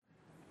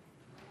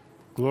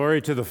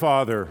Glory to the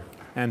Father,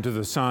 and to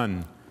the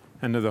Son,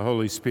 and to the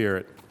Holy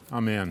Spirit.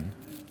 Amen.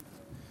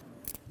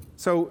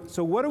 So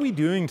what are we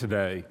doing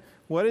today?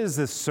 What is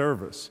this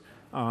service?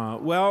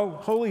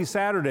 Holy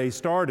Saturday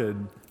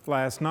started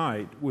last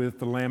night with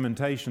the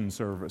Lamentation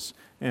service,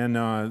 and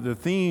the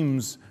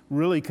themes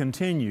really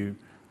continue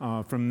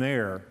from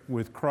there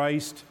with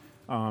Christ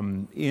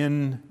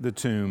in the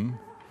tomb.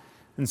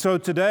 And so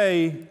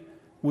today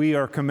we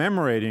are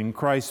commemorating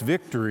Christ's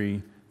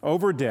victory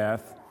over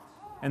death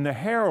and the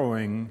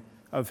harrowing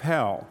of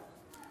hell.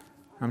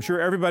 I'm sure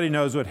everybody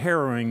knows what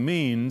harrowing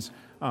means,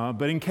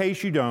 but in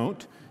case you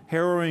don't,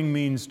 harrowing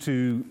means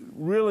to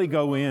really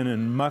go in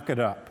and muck it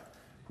up,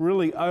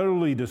 really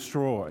utterly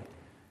destroy.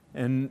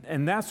 And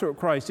that's what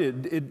Christ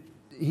did.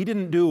 He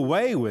didn't do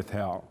away with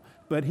hell,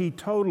 but he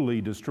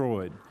totally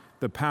destroyed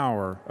the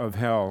power of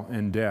hell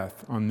and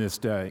death on this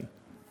day.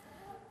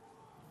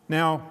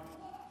 Now,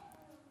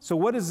 so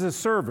what is this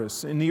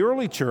service? In the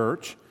early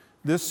church,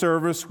 this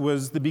service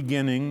was the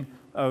beginning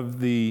of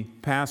the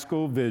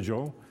Paschal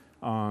Vigil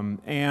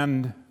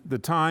and the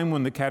time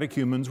when the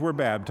catechumens were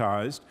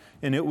baptized,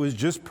 and it was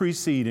just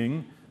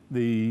preceding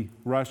the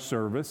rush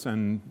service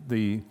and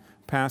the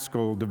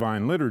Paschal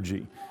Divine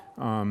Liturgy.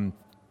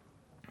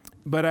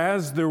 But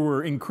as there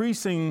were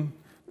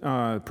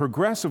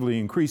progressively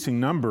increasing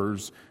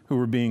numbers who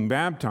were being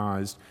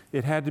baptized,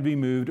 it had to be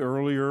moved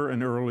earlier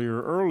and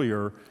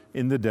earlier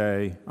in the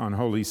day on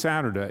Holy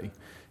Saturday.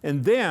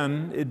 And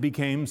then it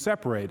became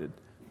separated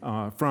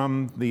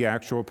from the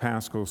actual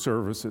Paschal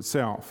service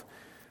itself.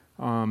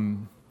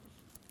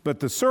 But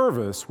the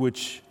service,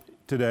 which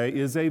today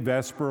is a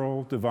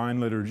Vesperal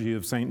Divine Liturgy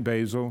of St.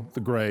 Basil the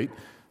Great,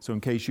 so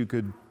in case you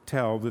could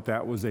tell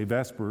that was a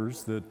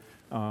Vespers that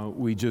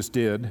we just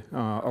did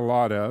a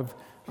lot of,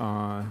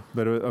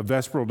 but a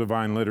Vesperal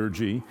Divine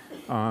Liturgy,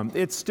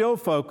 it still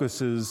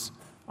focuses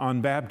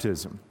on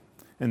baptism.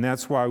 And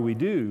that's why we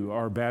do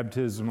our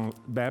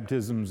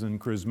baptisms and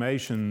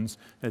chrismations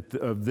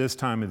of this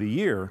time of the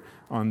year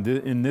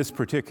in this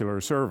particular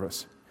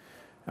service.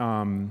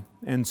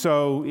 And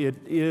so it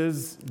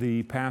is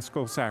the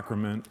Paschal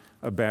Sacrament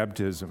of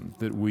baptism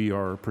that we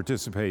are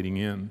participating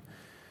in.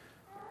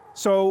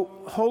 So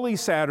Holy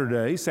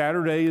Saturday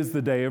is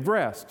the day of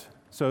rest.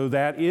 So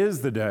that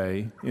is the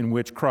day in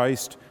which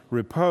Christ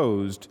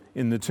reposed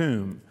in the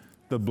tomb,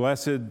 the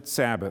blessed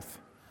Sabbath,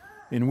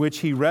 in which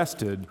he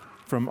rested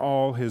from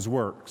all his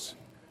works.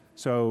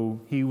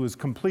 So he was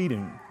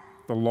completing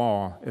the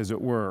law, as it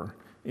were,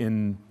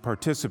 in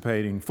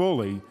participating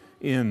fully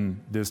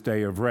in this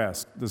day of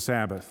rest, the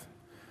Sabbath.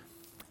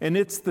 And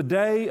it's the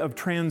day of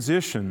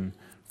transition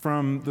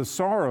from the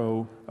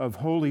sorrow of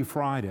Holy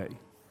Friday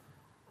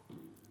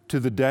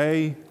to the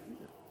day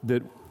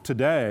that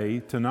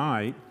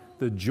tonight,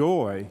 the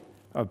joy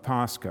of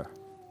Pascha.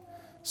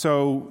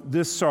 So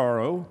this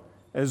sorrow,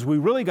 as we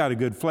really got a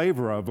good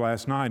flavor of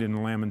last night in the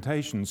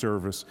Lamentation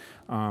service,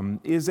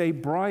 is a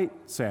bright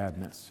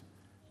sadness.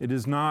 It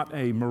is not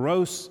a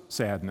morose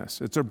sadness.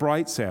 It's a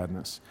bright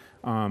sadness.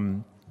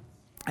 And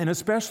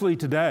especially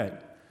today,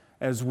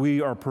 as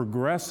we are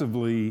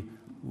progressively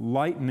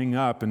lightening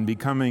up and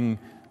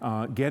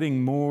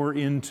getting more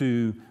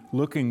into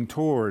looking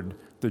toward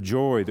the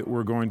joy that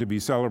we're going to be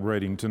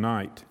celebrating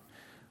tonight.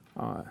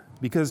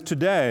 Because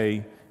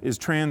today is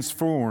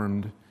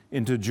transformed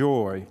into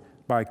joy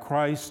by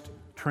Christ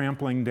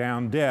trampling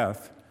down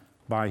death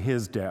by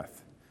his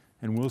death.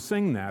 And we'll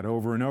sing that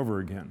over and over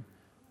again.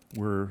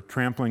 We're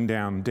trampling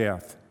down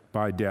death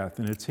by death,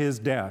 and it's his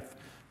death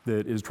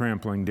that is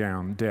trampling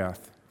down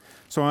death.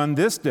 So on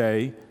this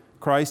day,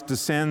 Christ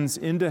descends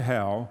into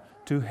hell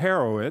to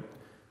harrow it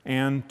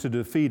and to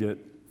defeat it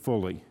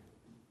fully.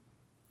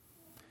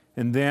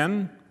 And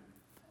then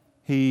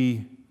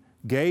he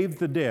gave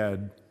the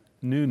dead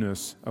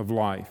newness of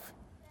life.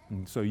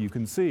 And so you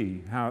can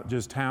see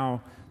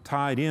how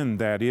tied in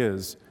that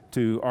is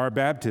to our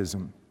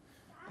baptism.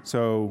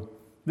 So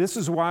this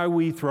is why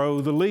we throw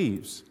the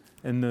leaves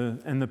and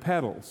the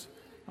petals,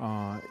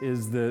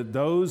 is that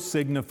those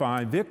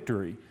signify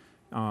victory.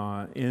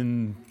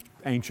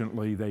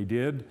 Anciently they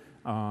did,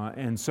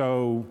 and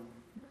so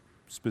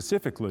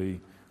specifically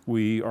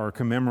we are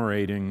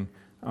commemorating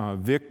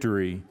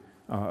victory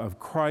of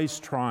Christ's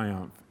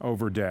triumph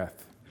over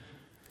death.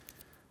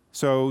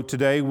 So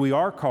today we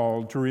are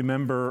called to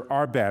remember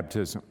our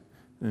baptism.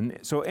 And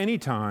so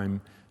anytime,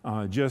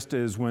 just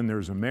as when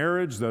there's a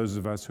marriage, those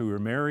of us who are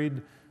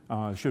married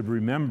should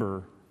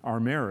remember our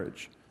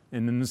marriage.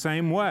 And in the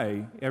same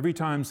way, every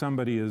time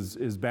somebody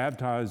is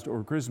baptized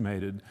or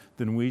chrismated,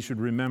 then we should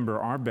remember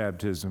our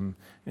baptism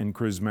and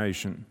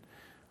chrismation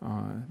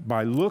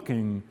by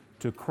looking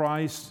to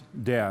Christ's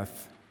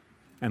death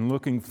and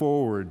looking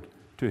forward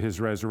to his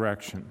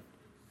resurrection.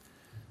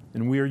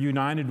 And we are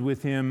united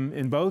with him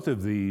in both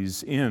of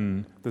these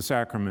in the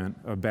sacrament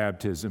of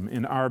baptism,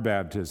 in our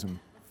baptism.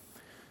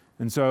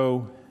 And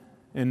so,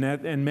 and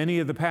many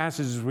of the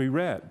passages we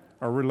read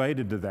are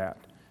related to that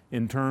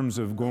in terms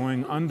of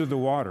going under the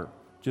water,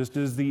 just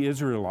as the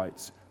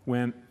Israelites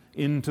went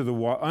under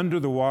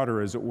the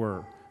water, as it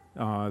were.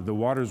 The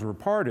waters were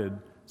parted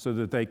so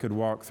that they could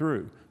walk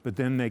through. But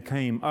then they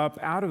came up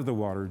out of the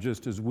water,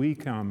 just as we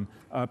come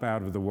up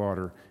out of the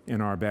water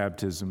in our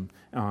baptism.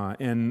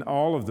 And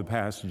all of the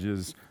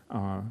passages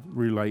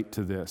relate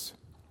to this.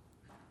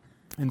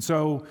 And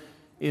so,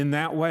 in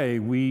that way,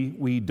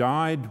 we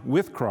died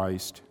with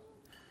Christ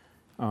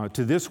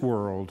to this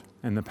world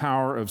and the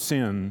power of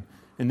sin.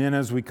 And then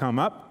as we come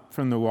up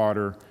from the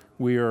water,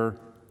 we are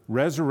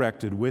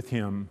resurrected with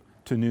Him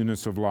to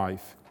newness of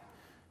life.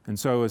 And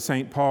so, as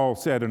St. Paul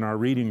said in our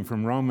reading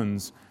from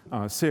Romans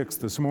 6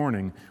 this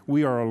morning,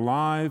 we are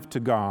alive to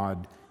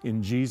God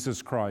in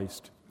Jesus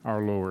Christ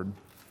our Lord.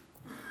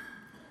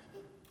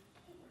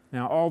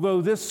 Now,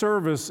 although this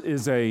service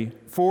is a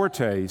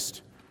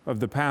foretaste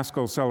of the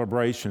Paschal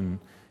celebration,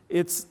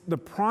 it's the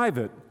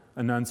private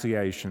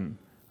annunciation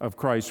of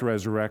Christ's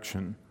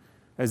resurrection,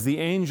 as the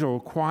angel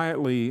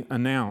quietly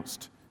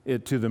announced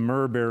it to the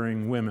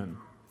myrrh-bearing women.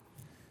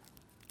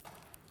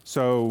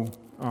 So,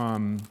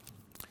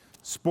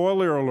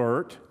 spoiler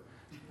alert,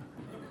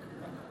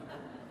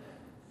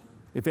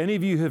 if any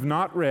of you have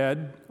not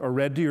read or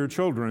read to your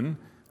children,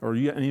 or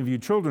any of you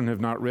children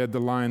have not read The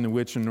Lion, the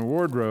Witch, and the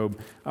Wardrobe,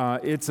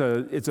 it's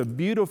a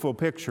beautiful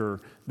picture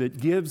that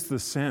gives the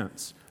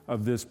sense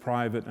of this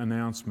private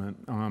announcement.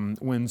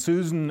 When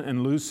Susan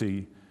and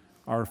Lucy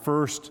are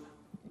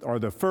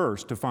the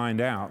first to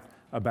find out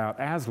about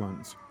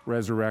Aslan's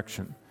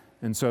resurrection.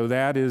 And so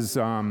that is,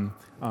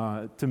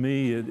 to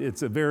me,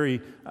 it's a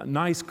very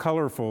nice,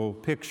 colorful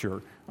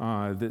picture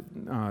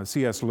that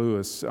C.S.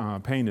 Lewis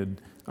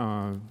painted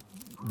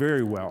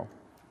very well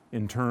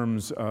in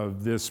terms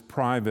of this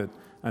private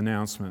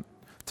announcement.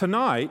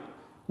 Tonight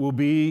will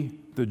be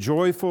the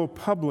joyful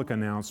public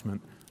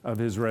announcement of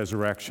His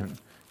resurrection.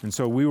 And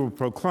so we will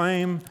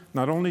proclaim,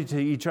 not only to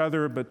each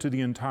other, but to the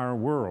entire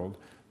world,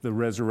 the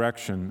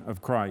resurrection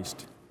of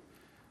Christ.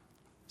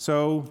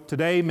 So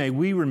today, may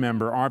we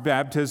remember our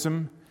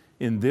baptism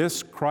in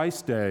this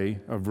Christ day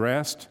of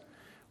rest.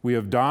 We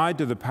have died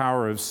to the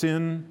power of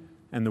sin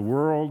and the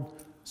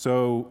world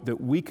so that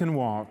we can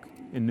walk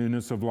in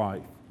newness of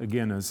life,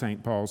 again, as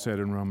St. Paul said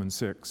in Romans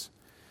 6.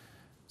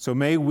 So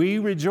may we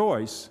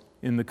rejoice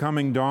in the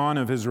coming dawn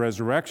of His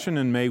resurrection,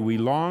 and may we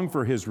long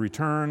for His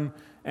return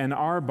and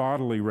our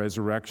bodily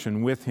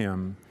resurrection with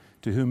Him,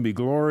 to whom be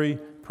glory,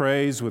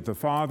 praise with the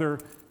Father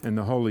and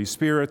the Holy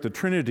Spirit, the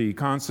Trinity,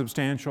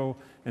 consubstantial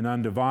and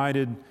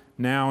undivided,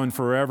 now and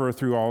forever,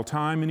 through all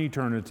time and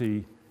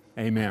eternity.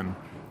 Amen.